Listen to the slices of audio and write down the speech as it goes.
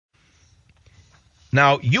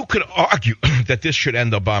Now, you could argue that this should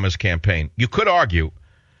end Obama's campaign. You could argue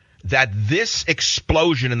that this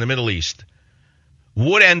explosion in the Middle East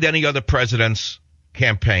would end any other president's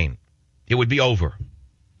campaign. It would be over.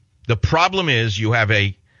 The problem is you have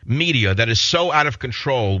a media that is so out of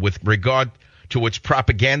control with regard to its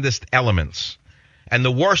propagandist elements. And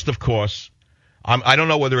the worst, of course, I don't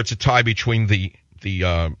know whether it's a tie between the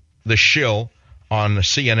shill on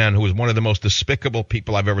CNN, who is one of the most despicable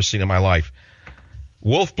people I've ever seen in my life.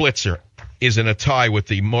 Wolf Blitzer is in a tie with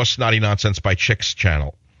the More Snotty Nonsense by Chicks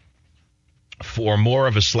channel for more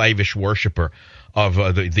of a slavish worshiper of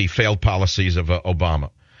the failed policies of Obama.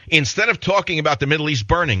 Instead of talking about the Middle East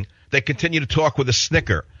burning, they continue to talk with a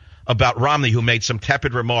snicker about Romney, who made some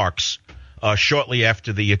tepid remarks shortly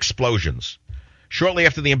after the explosions. Shortly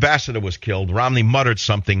after the ambassador was killed, Romney muttered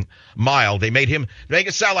something mild. They make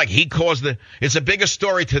it sound like he caused it's a bigger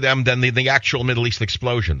story to them than the actual Middle East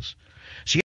explosions.